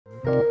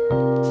So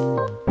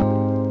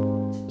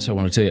I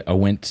want to tell you, I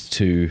went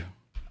to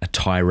a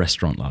Thai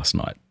restaurant last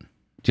night.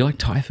 Do you like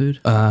Thai food?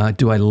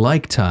 Do I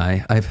like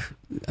Thai?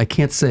 I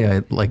can't say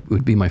I like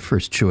would be my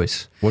first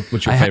choice. What's your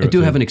favorite I do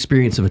food? have an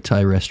experience of a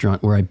Thai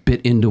restaurant where I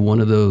bit into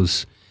one of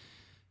those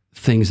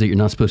things that you're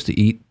not supposed to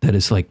eat that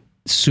is like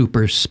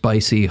super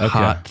spicy,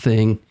 hot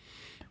thing,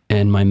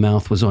 and my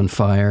mouth was on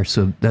fire.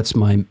 So that's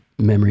my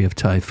memory of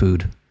Thai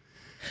food.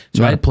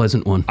 So Not a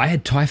pleasant one. I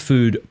had Thai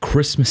food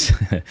Christmas.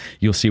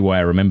 You'll see why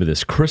I remember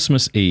this.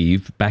 Christmas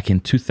Eve back in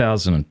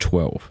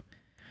 2012.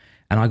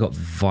 And I got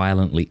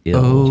violently ill.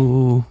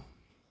 Oh.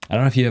 I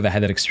don't know if you ever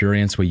had that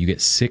experience where you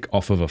get sick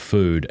off of a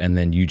food and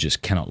then you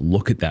just cannot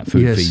look at that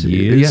food for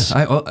years.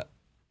 Yeah,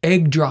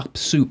 egg drop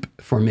soup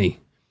for me.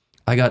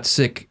 I got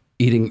sick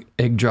eating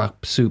egg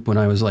drop soup when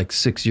I was like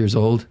 6 years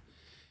old.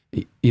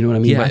 You know what I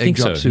mean? Yeah, by I think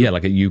egg drop so. soup? Yeah,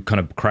 like you kind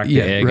of crack the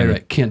egg.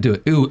 Right. Can't do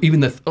it. Ooh,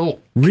 even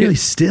really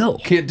still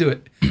can't do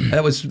it.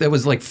 That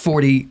was like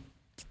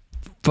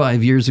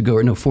 45 years ago,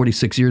 or no,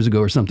 46 years ago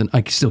or something.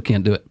 I still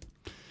can't do it.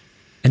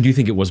 And do you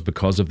think it was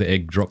because of the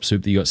egg drop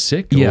soup that you got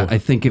sick? Yeah, I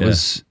think it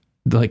was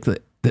like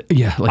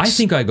I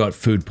think I got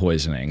food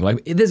poisoning.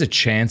 Like, there's a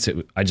chance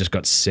I just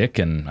got sick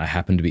and I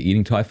happened to be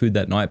eating Thai food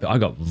that night, but I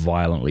got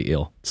violently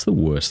ill. It's the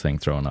worst thing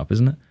throwing up,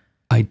 isn't it?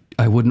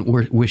 I wouldn't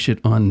wish it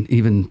on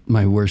even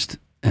my worst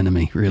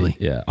enemy, really.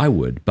 Yeah, I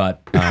would,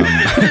 but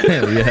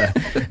yeah,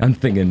 I'm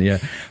thinking, yeah.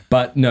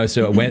 But no,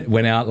 so I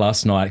went out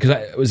last night because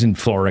I was in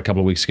Florida a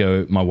couple of weeks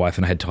ago. My wife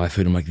and I had Thai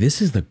food. I'm like,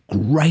 this is the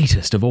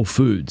greatest of all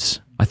foods.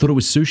 I thought it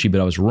was sushi,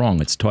 but I was wrong.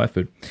 It's Thai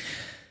food.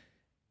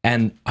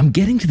 And I'm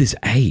getting to this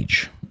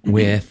age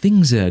where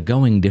things are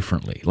going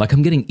differently. Like,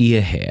 I'm getting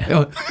ear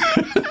hair.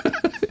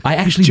 I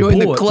actually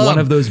bought one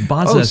of those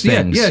buzzer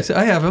things. Yes,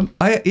 I have them.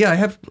 I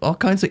have all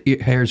kinds of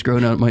hairs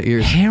growing out of my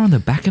ears. Hair on the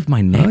back of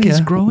my neck is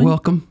growing?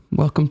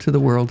 Welcome to the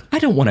world. I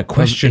don't want to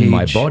question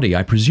my body.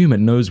 I presume it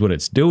knows what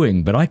it's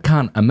doing, but I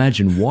can't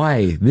imagine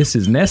why this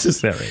is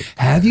necessary.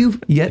 Have you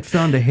yet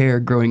found a hair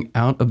growing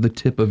out of the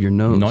tip of your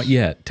nose? Not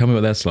yet. Tell me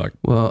what that's like.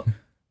 Well,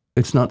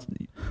 it's not.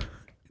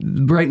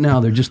 Right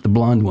now, they're just the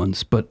blonde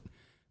ones, but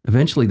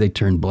eventually they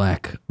turn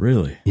black.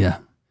 Really? Yeah,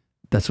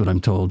 that's what I'm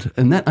told.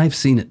 And that I've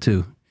seen it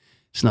too.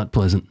 It's not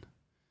pleasant.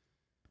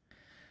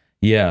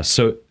 Yeah,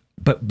 so,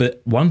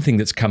 but one thing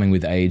that's coming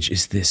with age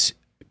is this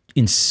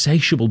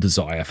insatiable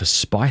desire for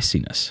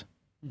spiciness.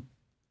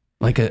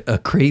 Like a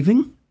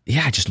craving?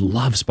 Yeah, I just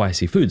love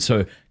spicy food.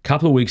 So a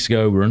couple of weeks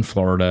ago, we were in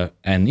Florida,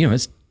 and, you know,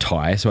 it's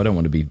Thai, so I don't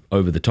want to be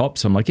over the top.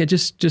 So I'm like, yeah,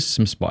 just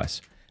some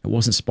spice. It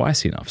wasn't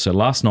spicy enough. So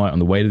last night on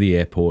the way to the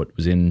airport,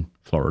 was in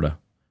Florida,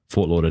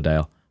 Fort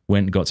Lauderdale,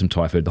 went and got some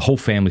Thai food. The whole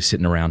family's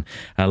sitting around,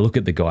 and I look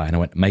at the guy, and I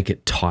went, make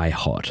it Thai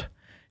hot.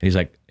 And he's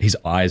like, his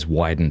eyes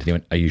widened. And he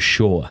went, are you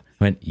sure?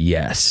 I went,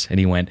 yes. And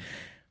he went,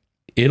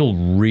 it'll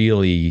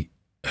really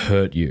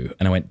hurt you.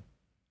 And I went,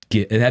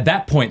 and at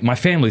that point, my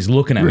family's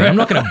looking at me. I'm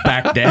not going to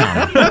back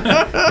down.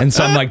 And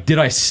so I'm like, did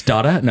I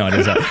stutter? No, it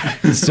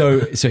isn't.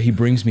 So he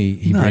brings me,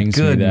 Not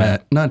good,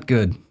 Matt. Not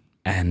good.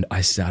 And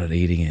I started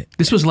eating it.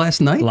 This was last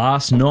night?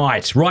 Last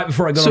night, right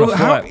before I got on a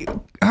flight.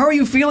 How are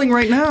you feeling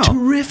right now?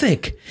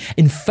 Terrific.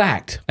 In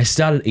fact, I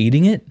started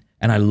eating it,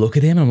 and I look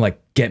at him, and I'm like,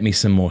 get me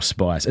some more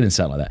spice. I didn't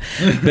sound like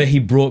that. But he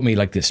brought me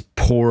like this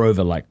pour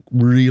over, like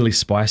really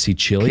spicy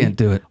chili. Can't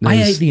do it.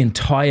 I ate the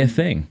entire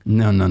thing.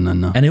 No.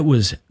 And it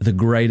was the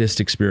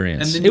greatest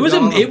experience. It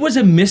was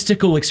a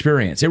mystical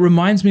experience. It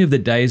reminds me of the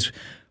days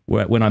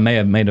when I may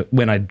have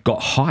when I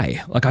got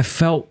high. Like, I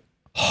felt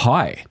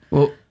high.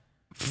 Well,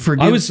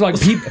 I was like,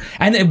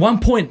 and at one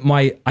point,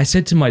 I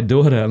said to my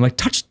daughter, I'm like,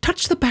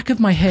 touch the back of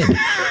my head.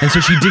 And so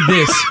she did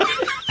this,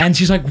 and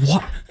she's like,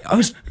 what? I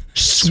was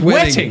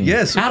sweating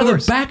out of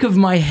the back of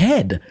my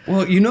head.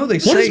 Well, you know, they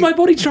say... What is my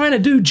body trying to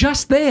do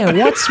just there?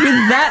 What's with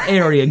that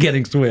area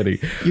getting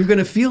sweaty? You're going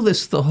to feel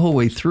this the whole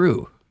way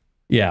through.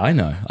 Yeah, I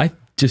know. I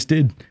just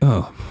did.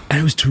 Oh. And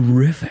it was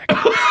terrific.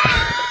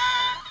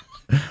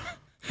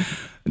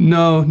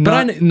 No,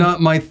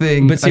 not my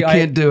thing. But see, I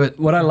can't do it.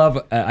 What I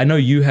love, I know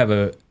you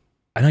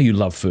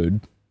love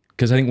food,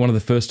 because I think one of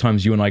the first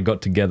times you and I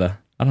got together,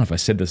 I don't know if I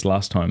said this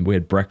last time, we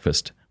had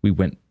breakfast. We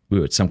were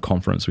at some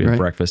conference, we had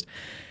breakfast.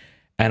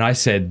 And I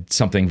said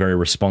something very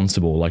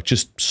responsible, like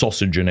just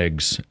sausage and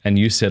eggs. And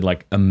you said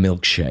like a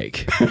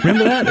milkshake.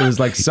 Remember that? It was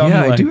like some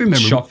I do remember.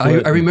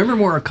 chocolate. I remember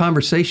more a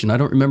conversation. I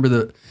don't remember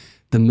the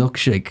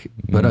milkshake,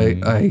 but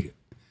I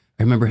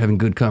remember having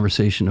good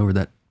conversation over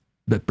that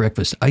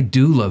breakfast. I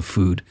do love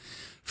food.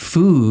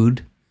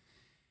 Food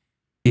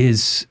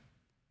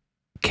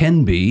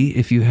can be,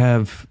 if you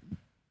have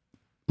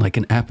like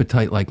an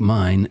appetite like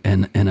mine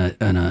and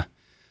a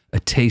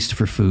taste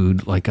for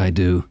food like I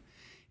do,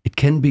 it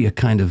can be a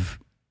kind of,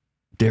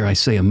 dare I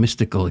say, a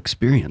mystical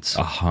experience.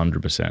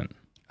 100%.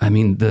 I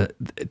mean, the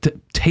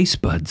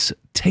taste buds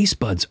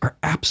are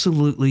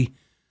absolutely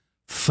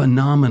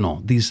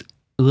phenomenal. These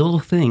little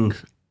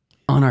things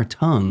on our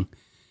tongue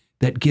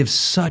that give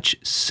such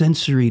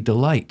sensory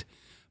delight.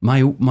 One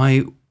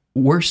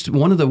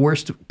of the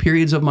worst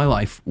periods of my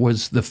life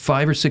was the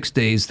 5 or 6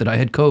 days that I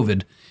had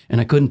COVID and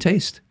I couldn't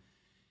taste.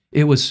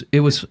 It was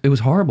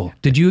horrible.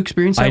 Did you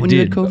experience that when you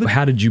had COVID?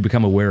 How did you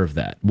become aware of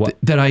that? What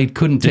That I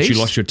couldn't taste? did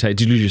you lose your taste?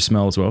 Did you lose your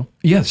smell as well?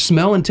 Yeah,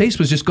 smell and taste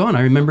was just gone.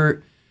 I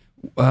remember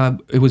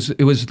it was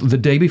the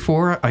day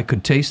before I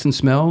could taste and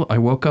smell. I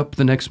woke up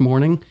the next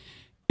morning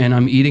and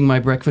I'm eating my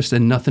breakfast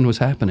and nothing was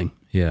happening.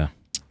 Yeah.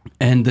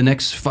 And the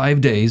next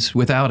 5 days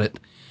without it,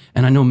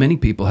 and I know many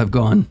people have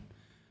gone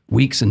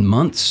weeks and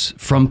months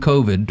from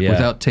COVID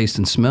without taste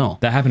and smell.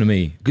 That happened to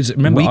me. Because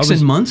remember, Weeks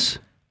and months?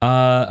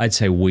 I'd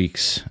say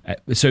weeks.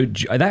 So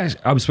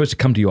I was supposed to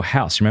come to your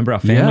house. Remember our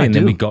family, Yeah, and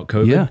then we got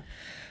COVID. Yeah.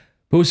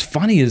 But what was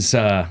funny is,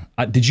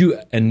 did you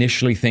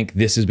initially think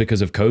this is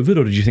because of COVID,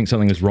 or did you think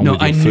something was wrong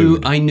with your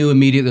food? I knew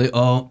immediately,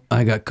 oh,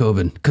 I got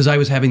COVID. Because I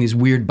was having these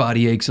weird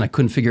body aches and I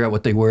couldn't figure out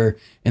what they were.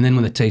 And then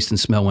when the taste and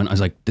smell went, I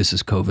was like, this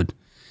is COVID.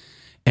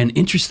 And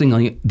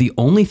interestingly, the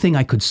only thing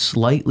I could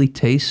slightly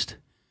taste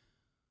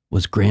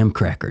was graham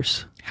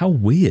crackers. How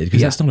weird,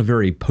 because that's not a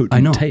very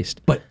potent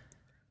taste. But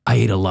I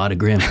ate a lot of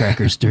graham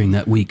crackers during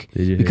that week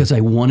because I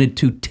wanted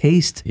to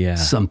taste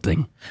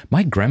something.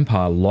 My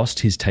grandpa lost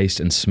his taste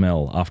and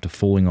smell after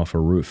falling off a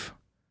roof.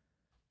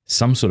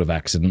 Some sort of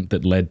accident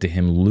that led to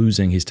him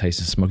losing his taste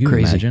and smell. Can you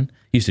imagine?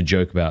 He used to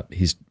joke about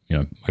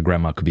my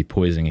grandma could be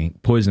poisoning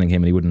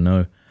him and he wouldn't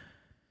know.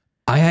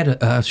 I had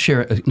to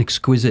share an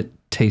exquisite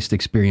taste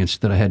experience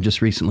that I had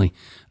just recently.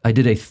 I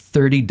did a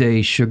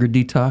 30-day sugar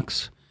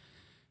detox.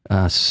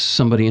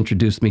 Somebody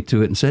introduced me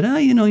to it and said,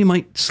 you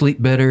might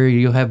sleep better.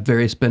 You'll have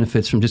various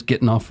benefits from just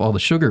getting off all the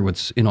sugar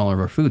what's in all of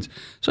our foods.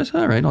 So I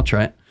said, all right, I'll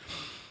try it.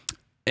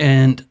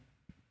 And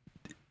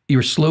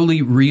you're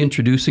slowly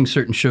reintroducing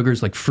certain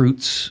sugars like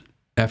fruits.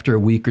 After a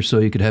week or so,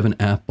 you could have an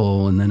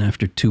apple. And then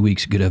after 2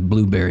 weeks, you could have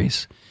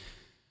blueberries.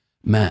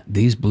 Matt,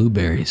 these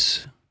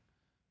blueberries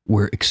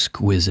were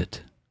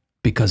exquisite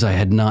because I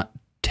had not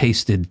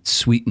tasted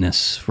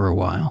sweetness for a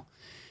while.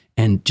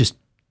 And just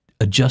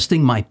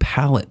adjusting my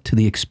palate to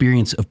the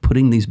experience of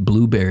putting these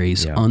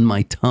blueberries on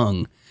my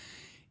tongue,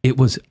 it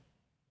was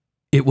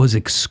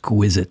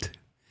exquisite.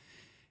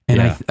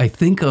 And I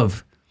think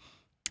of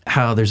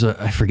how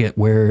I forget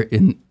where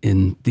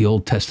in the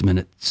Old Testament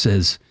it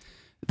says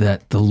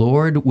that the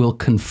Lord will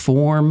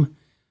conform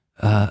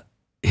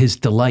his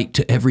delight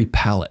to every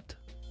palate.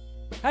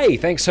 Hey,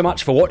 thanks so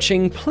much for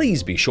watching.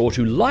 Please be sure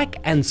to like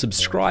and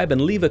subscribe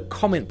and leave a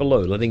comment below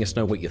letting us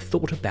know what you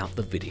thought about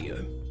the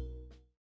video.